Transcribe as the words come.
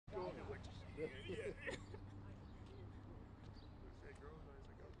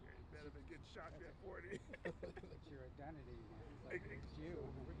shot you at 40. It's your identity, man. It's like, it's you. You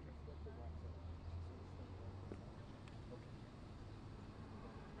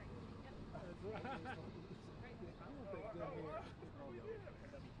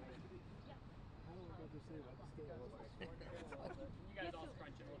guys all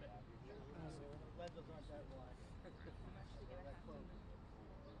scrunch it a little bit. Lenses aren't that wide.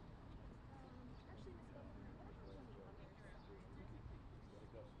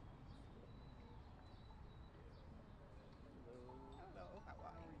 Hello, how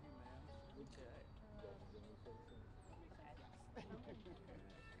are you, man? Good.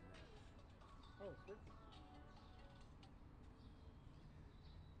 Oh, sure.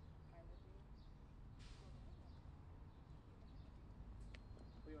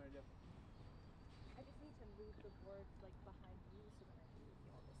 What do you want to do? I just need to move the board like behind you so that I can move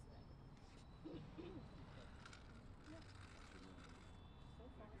you all this way. So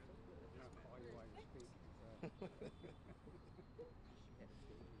far, so good. I'll call you while you're speaking.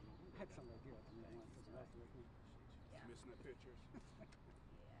 I had some idea what the man wants to mess with me. Yeah. Missing the pictures. Yeah.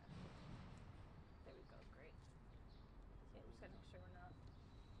 There we go. Great. Yeah, we just gotta make sure we're not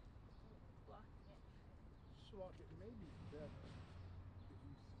blocking it. Schwalk, it may be better if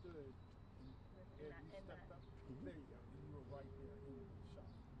you stood and as you stepped up. There you go. And you were right there in the shot. Yeah.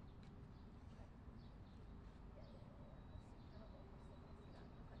 I don't know if we're supposed to see that. Okay,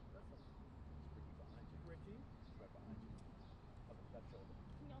 perfect. Ricky behind you. Ricky? Right behind you. On the left shoulder.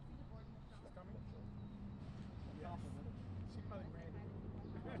 Can y'all see the board in the shot? She's coming. Yes. She probably ran it.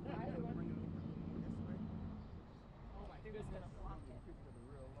 Oh my goodness, gonna block it.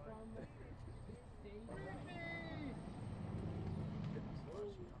 From the stage.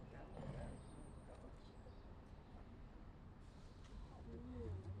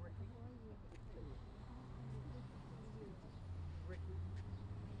 Ricky.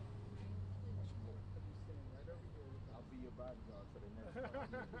 I'll be your bodyguard for the next time. Okay?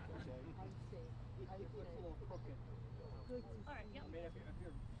 I'm safe. I'm It looks a little crooked. Good to All right, see yep. I mean, if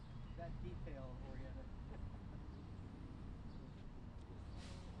you're that detail oriented.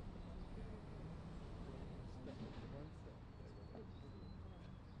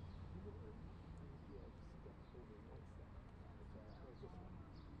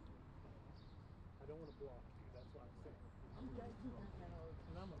 I don't want to block you, that's what I'm saying.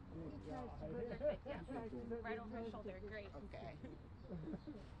 And I'm a big guy. Perfect, yeah. Right over my shoulder. Great. Okay. Great,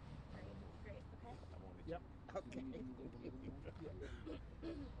 great. Okay. Yep. Okay.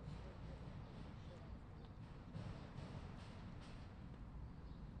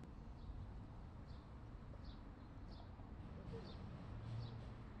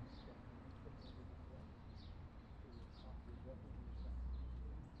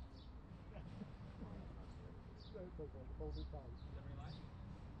 That's okay. Hold it tight.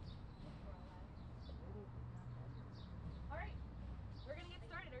 All right. We're gonna get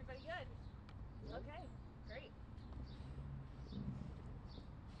started. Everybody good? Okay. Great.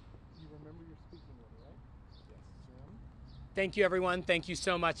 You remember your speaking order, right? Yes. Jim? Thank you, everyone. Thank you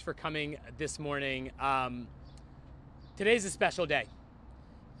so much for coming this morning. Today's a special day.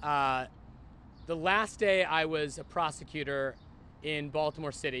 The last day I was a prosecutor in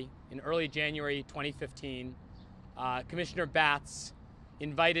Baltimore City in early January 2015, Commissioner Batts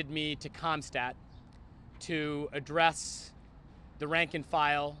invited me to Comstat to address the rank and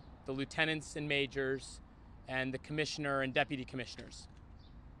file, the lieutenants and majors, and the commissioner and deputy commissioners.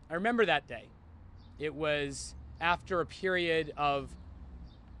 I remember that day. It was after a period of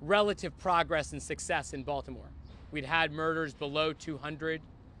relative progress and success in Baltimore. We'd had murders below 200.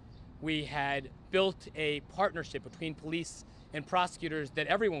 We had built a partnership between police and prosecutors that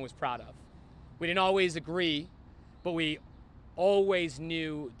everyone was proud of. We didn't always agree, but we always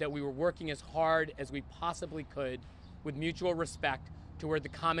knew that we were working as hard as we possibly could with mutual respect toward the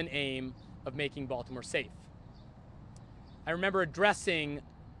common aim of making Baltimore safe. I remember addressing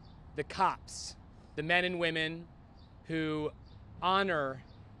the cops, the men and women who honor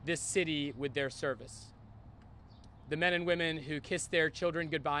this city with their service. The men and women who kiss their children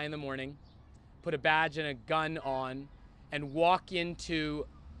goodbye in the morning, put a badge and a gun on, and walk into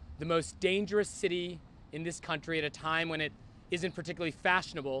the most dangerous city in this country at a time when it isn't particularly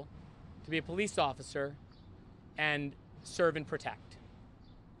fashionable to be a police officer, and serve and protect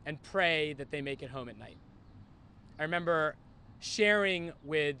and pray that they make it home at night. I remember sharing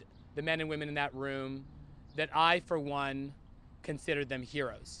with the men and women in that room that I, for one, considered them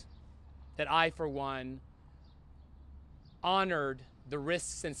heroes, that I, for one, honored the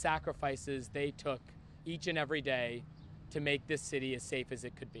risks and sacrifices they took each and every day to make this city as safe as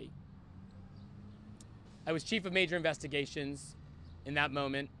it could be. I was chief of major investigations in that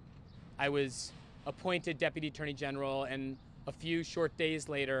moment. I was appointed Deputy Attorney General, and a few short days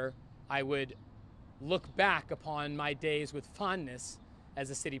later, I would look back upon my days with fondness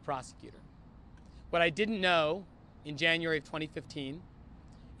as a city prosecutor. What I didn't know in January of 2015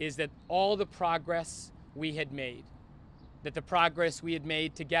 is that all the progress we had made, that the progress we had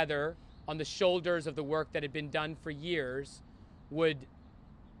made together on the shoulders of the work that had been done for years would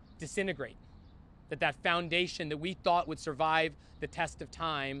disintegrate, that that foundation that we thought would survive the test of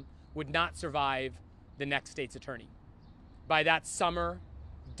time would not survive the next state's attorney. By that summer,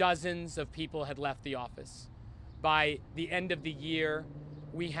 dozens of people had left the office. By the end of the year,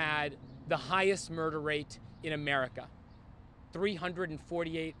 we had the highest murder rate in America,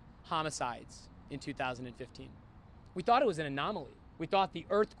 348 homicides in 2015. We thought it was an anomaly. We thought the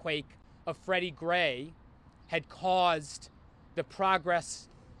earthquake of Freddie Gray had caused the progress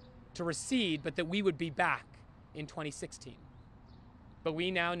to recede, but that we would be back in 2016. But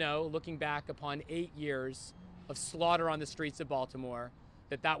we now know, looking back upon 8 years of slaughter on the streets of Baltimore,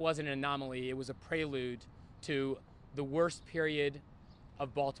 that that wasn't an anomaly. It was a prelude to the worst period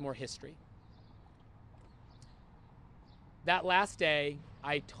of Baltimore history. That last day,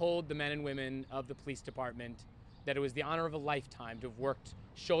 I told the men and women of the police department that it was the honor of a lifetime to have worked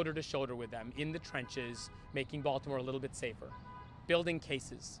shoulder to shoulder with them in the trenches, making Baltimore a little bit safer, building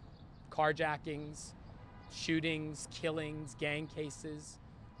cases, carjackings, shootings, killings, gang cases,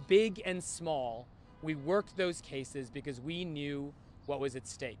 big and small. We worked those cases because we knew what was at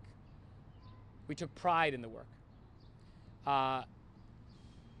stake. We took pride in the work.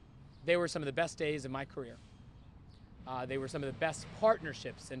 They were some of the best days of my career. They were some of the best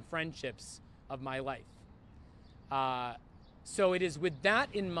partnerships and friendships of my life. So it is with that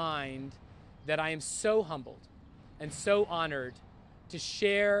in mind that I am so humbled and so honored to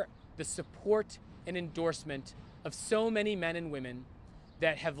share the support and endorsement of so many men and women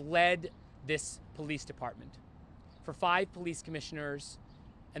that have led this police department. For 5 police commissioners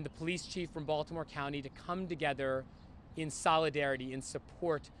and the police chief from Baltimore County to come together in solidarity, in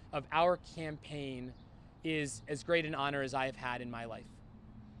support of our campaign is as great an honor as I have had in my life.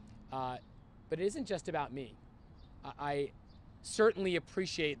 But it isn't just about me. I certainly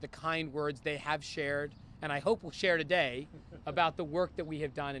appreciate the kind words they have shared, and I hope will share today, about the work that we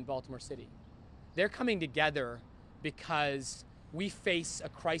have done in Baltimore City. They're coming together because we face a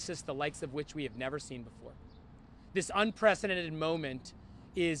crisis the likes of which we have never seen before. This unprecedented moment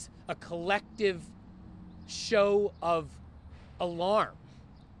is a collective show of alarm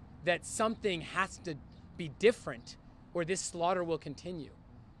that something has to be different or this slaughter will continue.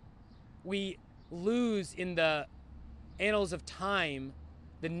 We lose in the annals of time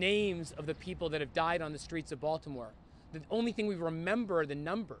the names of the people that have died on the streets of Baltimore. The only thing we remember are the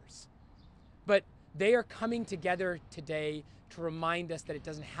numbers. But they are coming together today to remind us that it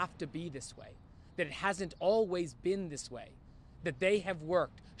doesn't have to be this way, that it hasn't always been this way, that they have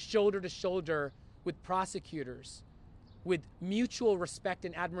worked shoulder to shoulder with prosecutors, with mutual respect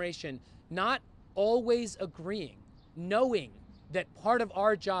and admiration, not always agreeing, knowing that part of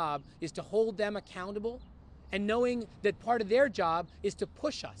our job is to hold them accountable, and knowing that part of their job is to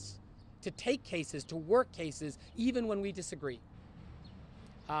push us, to take cases, to work cases, even when we disagree.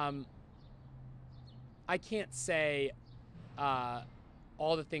 I can't say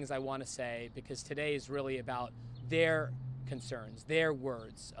all the things I want to say because today is really about their concerns, their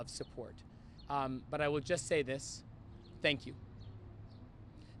words of support. But I will just say this, thank you.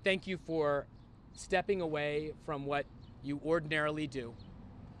 Thank you for stepping away from what you ordinarily do,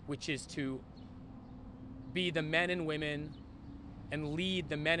 which is to be the men and women and lead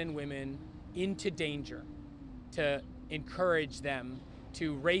the men and women into danger, to encourage them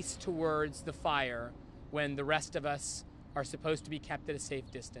to race towards the fire when the rest of us are supposed to be kept at a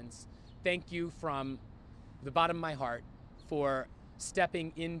safe distance. Thank you from the bottom of my heart for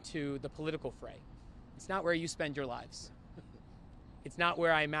stepping into the political fray. It's not where you spend your lives. It's not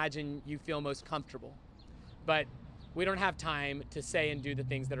where I imagine you feel most comfortable. But we don't have time to say and do the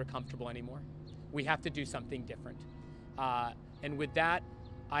things that are comfortable anymore. We have to do something different. And with that,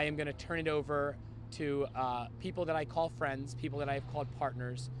 I am going to turn it over to people that I call friends, people that I have called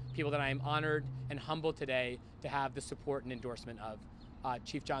partners, people that I am honored and humbled today to have the support and endorsement of.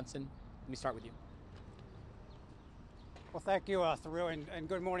 Chief Johnson, let me start with you. Well, thank you, Thiru, and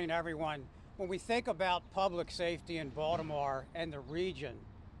good morning, everyone. When we think about public safety in Baltimore and the region,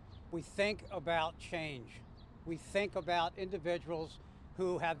 we think about change. We think about individuals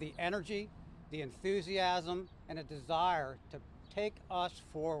who have the energy, the enthusiasm, and a desire to take us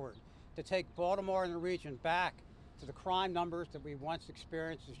forward, to take Baltimore and the region back to the crime numbers that we once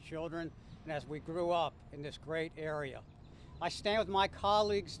experienced as children and as we grew up in this great area. I stand with my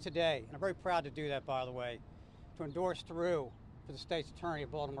colleagues today, and I'm very proud to do that, by the way, to endorse Thiru for the state's attorney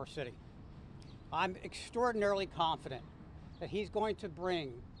of Baltimore City. I'm extraordinarily confident that he's going to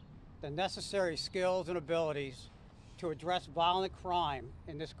bring the necessary skills and abilities to address violent crime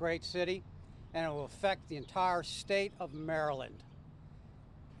in this great city, and it will affect the entire state of Maryland.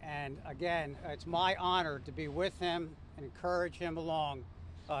 And again, it's my honor to be with him and encourage him along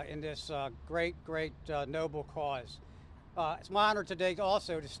in this great, noble cause. It's my honor today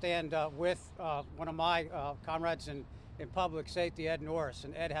also to stand with one of my comrades in public safety, Ed Norris,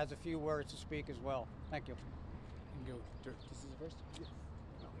 and Ed has a few words to speak as well. Thank you. You can go. This is the first? Yes.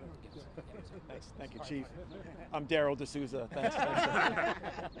 Thanks. Thank you, Chief. I'm Daryl D'Souza. Thanks.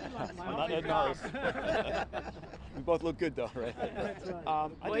 I'm not Ed Norris. We both look good, though, right?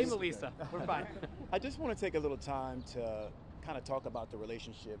 Blame Elisa. We're fine. I just want to take a little time to kind of talk about the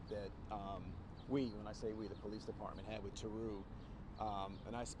relationship that when I say we, the police department had with Thiru.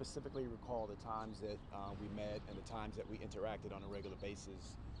 And I specifically recall the times that we met and the times that we interacted on a regular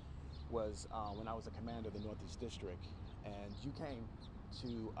basis was when I was a commander of the Northeast District, and you came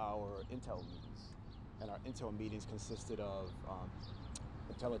to our intel meetings. And our intel meetings consisted of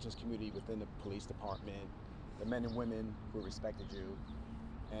intelligence community within the police department, the men and women who respected you.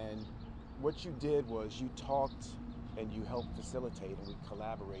 And what you did was you talked and you helped facilitate, and we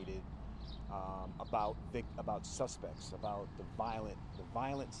collaborated about suspects, about the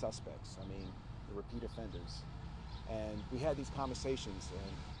violent suspects. I mean, the repeat offenders. And we had these conversations,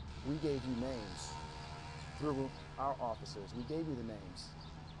 and we gave you names through our officers. We gave you the names,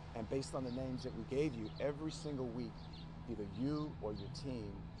 and based on the names that we gave you, every single week, either you or your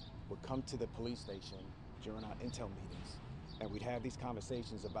team would come to the police station during our intel meetings, and we'd have these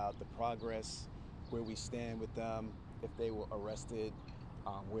conversations about the progress, where we stand with them, if they were arrested,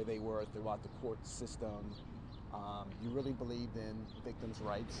 where they were throughout the court system. You really believed in victims'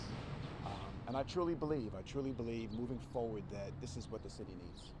 rights. And I truly believe moving forward that this is what the city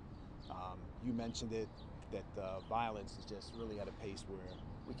needs. You mentioned it, that violence is just really at a pace where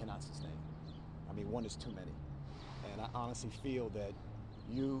we cannot sustain. I mean, one is too many. And I honestly feel that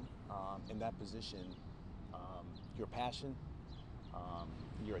you, in that position, your passion,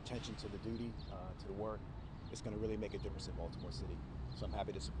 your attention to the duty, to the work, is going to really make a difference in Baltimore City. So I'm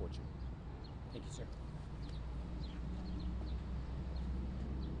happy to support you. Thank you, sir.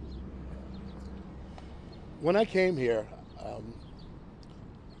 When I came here,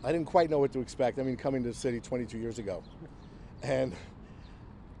 I didn't quite know what to expect. I mean, coming to the city 22 years ago. And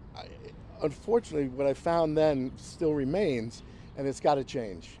unfortunately, what I found then still remains, and it's got to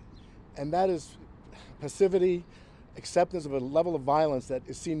change. And that is passivity, acceptance of a level of violence that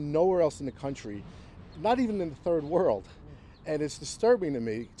is seen nowhere else in the country, not even in the third world. And it's disturbing to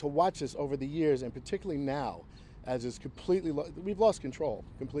me to watch this over the years, and particularly now, as it's completely, we've lost control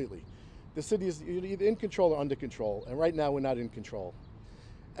completely. The city is either in control or under control, and right now we're not in control.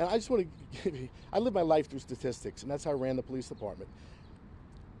 And I just want to give you, I live my life through statistics, and that's how I ran the police department.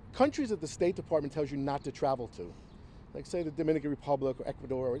 Countries that the State Department tells you not to travel to, like say the Dominican Republic or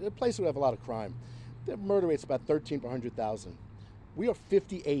Ecuador, or a place where we have a lot of crime, their murder rate's about 13 per 100,000. We are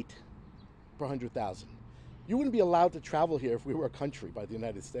 58 per 100,000. You wouldn't be allowed to travel here if we were a country by the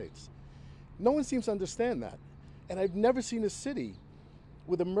United States. No one seems to understand that. And I've never seen a city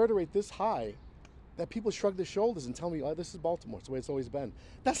with a murder rate this high that people shrug their shoulders and tell me, oh, this is Baltimore, it's the way it's always been.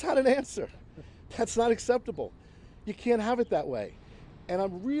 That's not an answer. That's not acceptable. You can't have it that way. And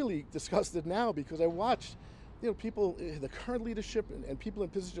I'm really disgusted now because I watch, people, the current leadership and people in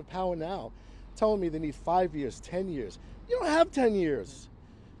position of power now telling me they need 5 years, 10 years. You don't have 10 years.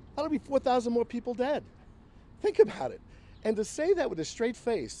 That'll be 4,000 more people dead. Think about it. And to say that with a straight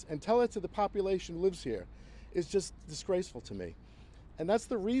face and tell it to the population who lives here is just disgraceful to me. And that's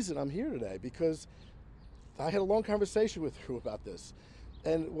the reason I'm here today, because I had a long conversation with Thiru about this.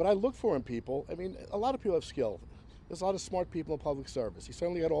 And what I look for in people, I mean, a lot of people have skill. There's a lot of smart people in public service. He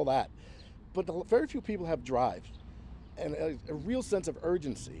certainly got all that. But very few people have drive and a real sense of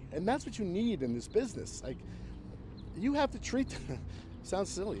urgency. And that's what you need in this business. Like, you have to treat, sounds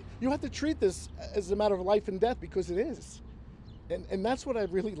silly, you have to treat this as a matter of life and death, because it is. And that's what I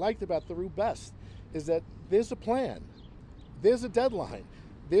really liked about Thiru best, is that there's a plan, there's a deadline,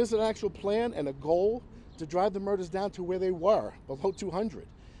 there's an actual plan and a goal to drive the murders down to where they were, below 200.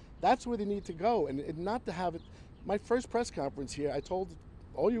 That's where they need to go, and not to have it. My first press conference here, I told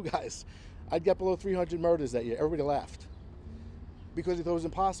all you guys I'd get below 300 murders that year. Everybody laughed because they thought it was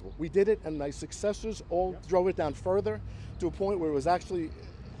impossible. We did it, and my successors all drove it down further to a point where it was actually,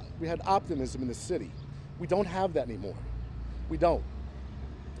 we had optimism in the city. We don't have that anymore. We don't.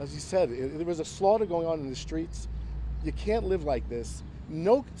 As you said, there was a slaughter going on in the streets. You can't live like this.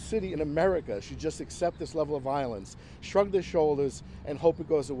 No city in America should just accept this level of violence, shrug their shoulders, and hope it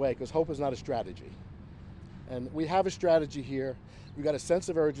goes away, because hope is not a strategy. And we have a strategy here. We've got a sense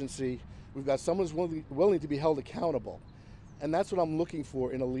of urgency. We've got someone who's willing to be held accountable. And that's what I'm looking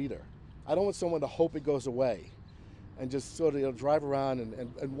for in a leader. I don't want someone to hope it goes away and just sort of drive around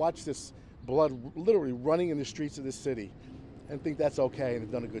and watch this blood literally running in the streets of this city and think that's okay and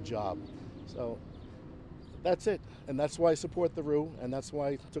have done a good job. So that's it. And that's why I support Thiru, and that's why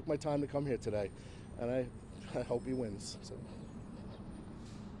I took my time to come here today. And I hope he wins. So.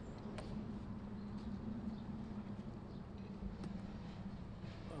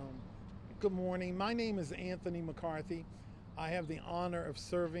 Good morning. My name is Anthony McCarthy. I have the honor of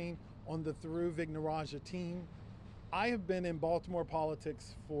serving on the Thiru Vignarajah team. I have been in Baltimore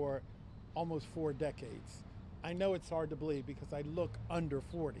politics for almost 4 decades. I know it's hard to believe because I look under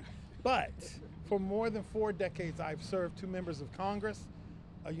 40, but for more than 4 decades, I've served 2 members of Congress,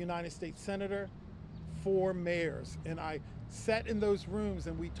 a United States Senator, 4 mayors, and I sat in those rooms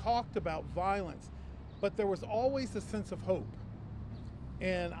and we talked about violence, but there was always a sense of hope.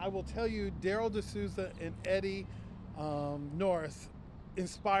 And I will tell you, Daryl D'Souza and Eddie Norris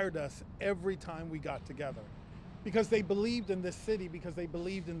inspired us every time we got together because they believed in this city, because they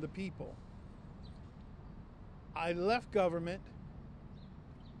believed in the people. I left government,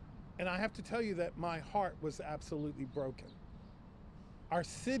 and I have to tell you that my heart was absolutely broken. Our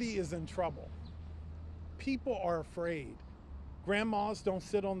city is in trouble. People are afraid. Grandmas don't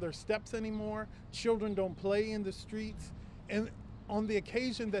sit on their steps anymore. Children don't play in the streets. And on the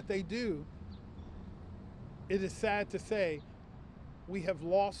occasion that they do, it is sad to say, we have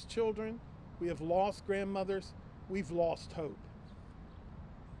lost children, we have lost grandmothers, we've lost hope.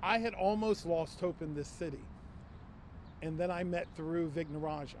 I had almost lost hope in this city. And then I met Thiru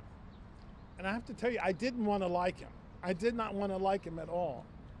Vignarajah. And I have to tell you, I didn't want to like him. I did not want to like him at all.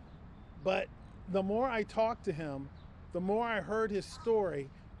 But the more I talked to him, the more I heard his story,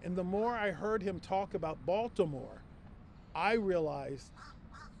 and the more I heard him talk about Baltimore, I realized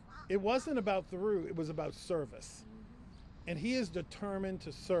it wasn't about Thiru, it was about service. And he is determined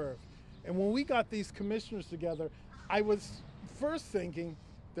to serve. And when we got these commissioners together, I was first thinking,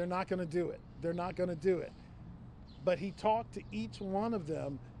 they're not gonna do it. They're not gonna do it. But he talked to each one of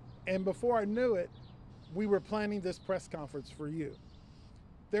them, and before I knew it, we were planning this press conference for you.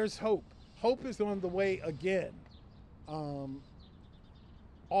 There's hope. Hope is on the way again. All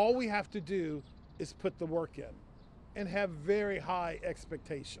we have to do is put the work in and have very high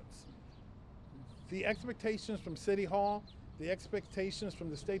expectations. The expectations from City Hall, the expectations from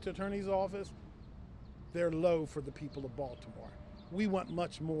the State Attorney's Office, they're low for the people of Baltimore. We want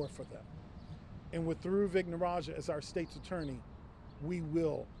much more for them. And with Thiru Vignarajah as our state's attorney, we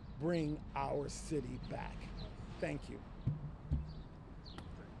will bring our city back. Thank you.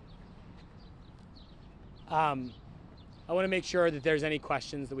 I want to make sure that there's any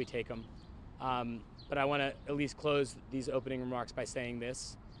questions that we take them. But I want to at least close these opening remarks by saying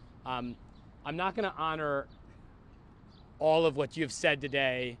this. I'm not going to honor all of what you have said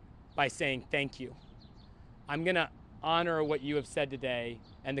today by saying thank you. I'm going to honor what you have said today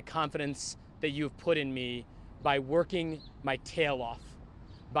and the confidence that you have put in me by working my tail off,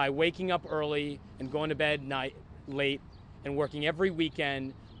 by waking up early and going to bed late and working every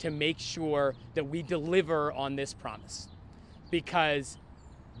weekend to make sure that we deliver on this promise. Because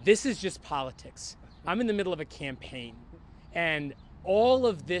this is just politics. I'm in the middle of a campaign, and all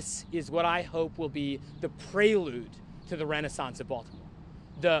of this is what I hope will be the prelude to the Renaissance of Baltimore,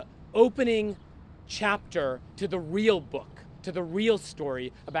 the opening chapter to the real book, to the real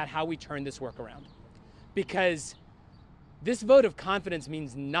story about how we turn this work around. Because this vote of confidence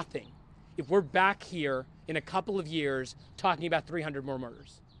means nothing if we're back here in a couple of years talking about 300 more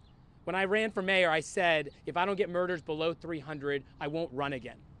murders. When I ran for mayor, I said, if I don't get murders below 300, I won't run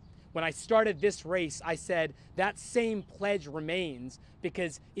again. When I started this race, I said that same pledge remains,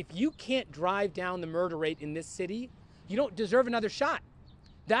 because if you can't drive down the murder rate in this city, you don't deserve another shot.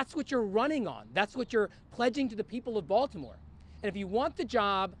 That's what you're running on. That's what you're pledging to the people of Baltimore. And if you want the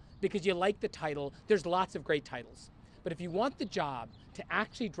job because you like the title, there's lots of great titles. But if you want the job to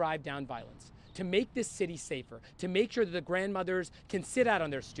actually drive down violence, to make this city safer, to make sure that the grandmothers can sit out on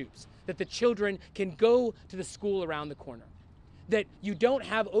their stoops, that the children can go to the school around the corner, that you don't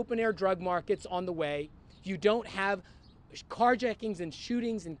have open-air drug markets on the way, you don't have carjackings and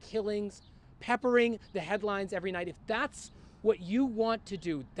shootings and killings peppering the headlines every night. If that's what you want to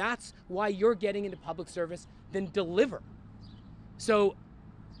do, that's why you're getting into public service, then deliver. So,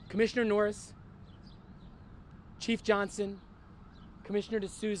 Commissioner Norris, Chief Johnson, Commissioner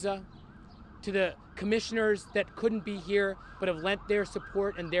D'Souza, to the commissioners that couldn't be here but have lent their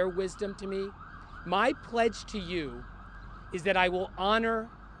support and their wisdom to me. My pledge to you is that I will honor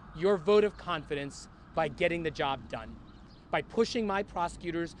your vote of confidence by getting the job done, by pushing my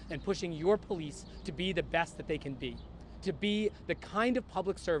prosecutors and pushing your police to be the best that they can be, to be the kind of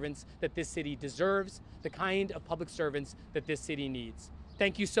public servants that this city deserves, the kind of public servants that this city needs.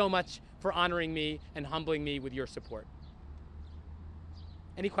 Thank you so much for honoring me and humbling me with your support.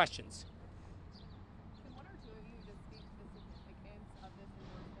 Any questions? Can one or two of you just speak to the significance of this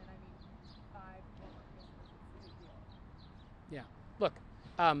endorsement? I mean, 5 former commissioners, it's a big deal. Yeah. Look,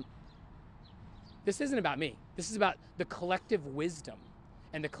 this isn't about me. This is about the collective wisdom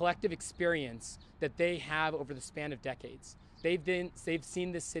and the collective experience that they have over the span of decades. They've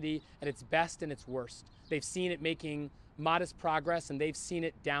seen this city at its best and its worst. They've seen it making modest progress, and they've seen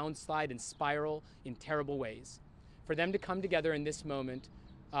it downslide and spiral in terrible ways. For them to come together in this moment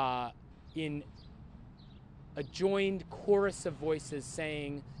in a joined chorus of voices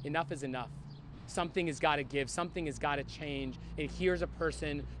saying, enough is enough. Something has got to give, something has got to change. And here's a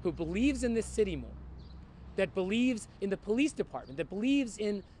person who believes in this city more, that believes in the police department, that believes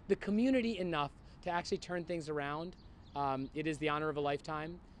in the community enough to actually turn things around. It is the honor of a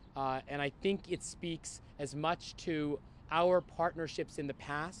lifetime. And I think it speaks as much to our partnerships in the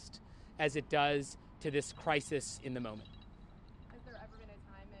past as it does to this crisis in the moment. Has there ever been a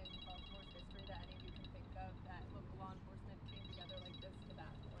time in Baltimore's history that any of you can think of that local law enforcement came together like this to bat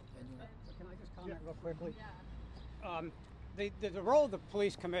for enforcement? Can I just comment real quickly? Yeah. The role of the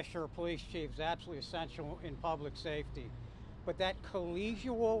police commissioner or police chief is absolutely essential in public safety, but that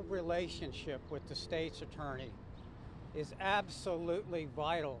collegial relationship with the state's attorney is absolutely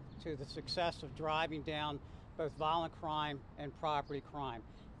vital to the success of driving down both violent crime and property crime.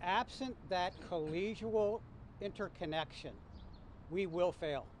 Absent that collegial interconnection, we will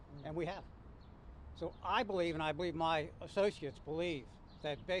fail, and we have. So I believe, and I believe my associates believe,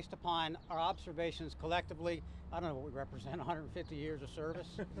 that based upon our observations collectively, I don't know what we represent, 150 years of service.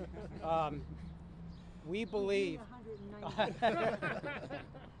 We believe, 190.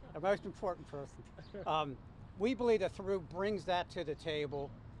 the most important person. We believe that Thiru brings that to the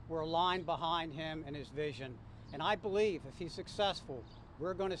table. We're aligned behind him and his vision. And I believe if he's successful,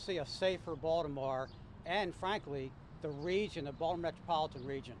 we're going to see a safer Baltimore and, frankly, the region, the Baltimore metropolitan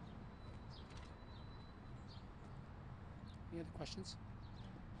region. Any other questions?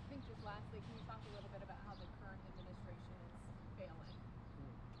 I think just lastly, can you talk a little bit about how the current administration is failing?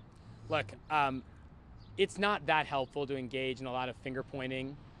 Look, it's not that helpful to engage in a lot of finger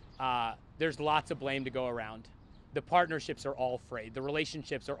pointing. There's lots of blame to go around. The partnerships are all frayed. The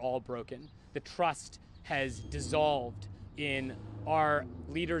relationships are all broken. The trust has dissolved in our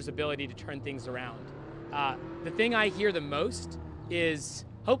leaders' ability to turn things around. The thing I hear the most is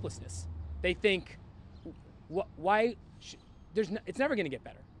hopelessness. They think, it's never going to get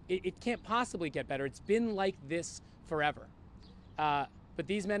better. It can't possibly get better. It's been like this forever. But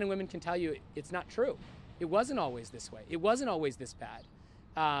these men and women can tell you it's not true. It wasn't always this way. It wasn't always this bad.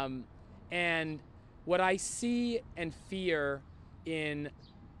 And what I see and fear in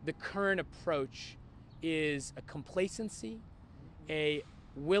the current approach is a complacency, a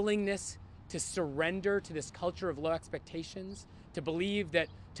willingness to surrender to this culture of low expectations, to believe that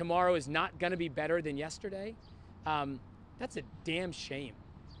tomorrow is not going to be better than yesterday. That's a damn shame.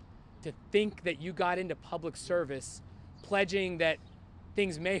 To think that you got into public service pledging that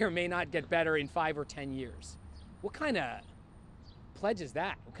things may or may not get better in 5 or 10 years. What kind of pledge is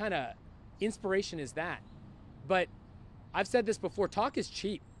that? What kind of inspiration is that? But I've said this before, talk is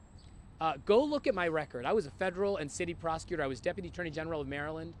cheap. Go look at my record. I was a federal and city prosecutor. I was Deputy Attorney General of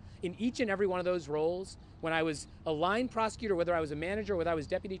Maryland. In each and every one of those roles, when I was a line prosecutor, whether I was a manager, whether I was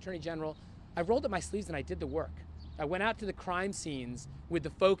Deputy Attorney General, I rolled up my sleeves and I did the work. I went out to the crime scenes with the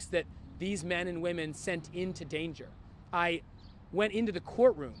folks that these men and women sent into danger. I went into the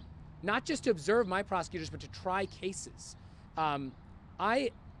courtroom, not just to observe my prosecutors, but to try cases.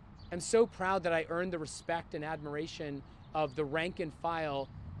 I am so proud that I earned the respect and admiration of the rank and file,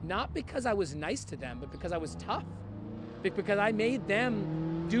 not because I was nice to them, but because I was tough. Because I made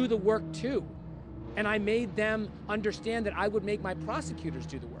them do the work too. And I made them understand that I would make my prosecutors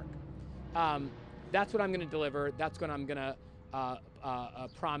do the work. That's what I'm gonna deliver. That's what I'm gonna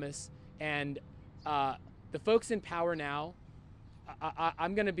promise. And the folks in power now,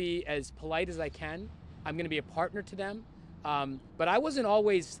 I'm gonna be as polite as I can. I'm gonna be a partner to them. But I wasn't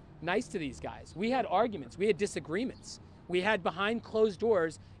always nice to these guys. We had arguments, we had disagreements. We had behind closed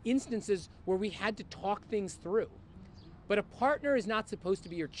doors instances where we had to talk things through. But a partner is not supposed to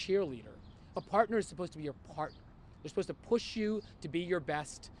be your cheerleader. A partner is supposed to be your partner. They're supposed to push you to be your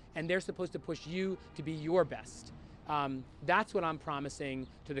best, and they're supposed to push you to be your best. That's what I'm promising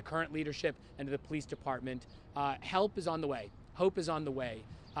to the current leadership and to the police department. Help is on the way. Hope is on the way.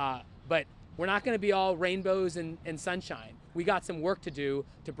 But we're not going to be all rainbows and sunshine. We got some work to do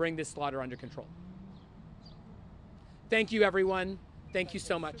to bring this slaughter under control. Thank you, everyone. Thank you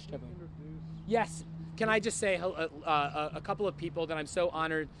so much to everyone. Yes. Can I just say a couple of people that I'm so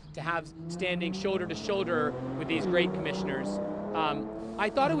honored to have standing shoulder to shoulder with these great commissioners. I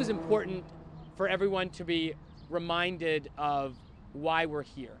thought it was important for everyone to be reminded of why we're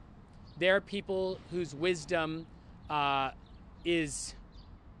here. There are people whose wisdom is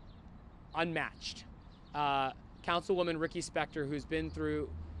unmatched. Councilwoman Ricky Spector, who's been through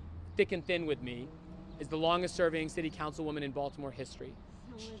thick and thin with me, is the longest serving city councilwoman in Baltimore history.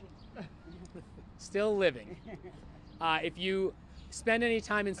 Still living. If you spend any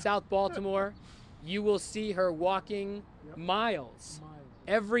time in South Baltimore, you will see her walking miles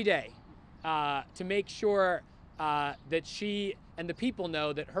every day to make sure that she and the people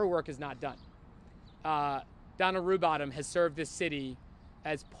know that her work is not done. Donna Rubottom has served this city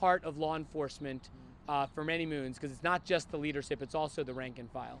as part of law enforcement for many moons, because it's not just the leadership, it's also the rank and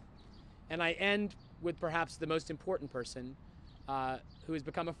file. And I end with perhaps the most important person who has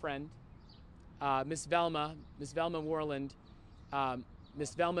become a friend, Miss Velma Moreland,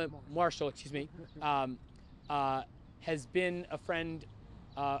 Miss Velma Marshall, excuse me, has been a friend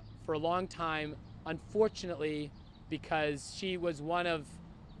for a long time, unfortunately, because she was one of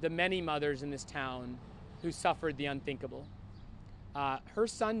the many mothers in this town who suffered the unthinkable. Her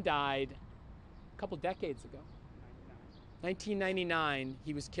son died a couple decades ago. 1999,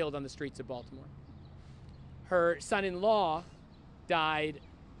 he was killed on the streets of Baltimore. Her son-in-law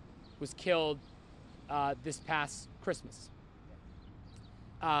was killed this past Christmas.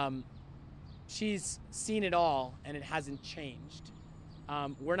 She's seen it all, and it hasn't changed.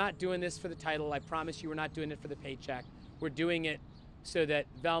 We're not doing this for the title. I promise you we're not doing it for the paycheck. We're doing it so that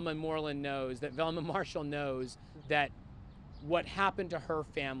Velma Moreland knows, that Velma Marshall knows that what happened to her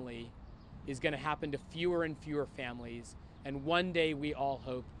family is going to happen to fewer and fewer families, and one day we all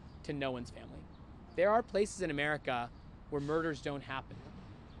hope to no one's family. There are places in America where murders don't happen.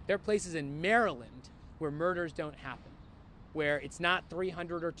 There are places in Maryland where murders don't happen, where it's not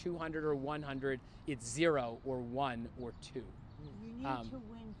 300 or 200 or 100, it's 0 or 1 or 2. You need to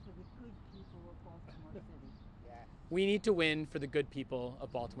win for the good people of Baltimore City. We need to win for the good people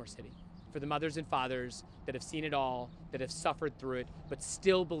of Baltimore City, for the mothers and fathers that have seen it all, that have suffered through it, but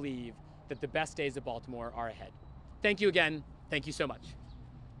still believe that the best days of Baltimore are ahead. Thank you again. Thank you so much.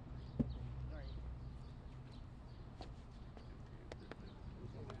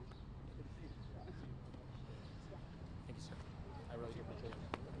 Thank you, sir. I really do appreciate it.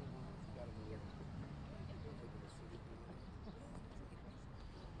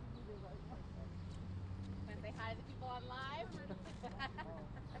 Want to say hi to the people online?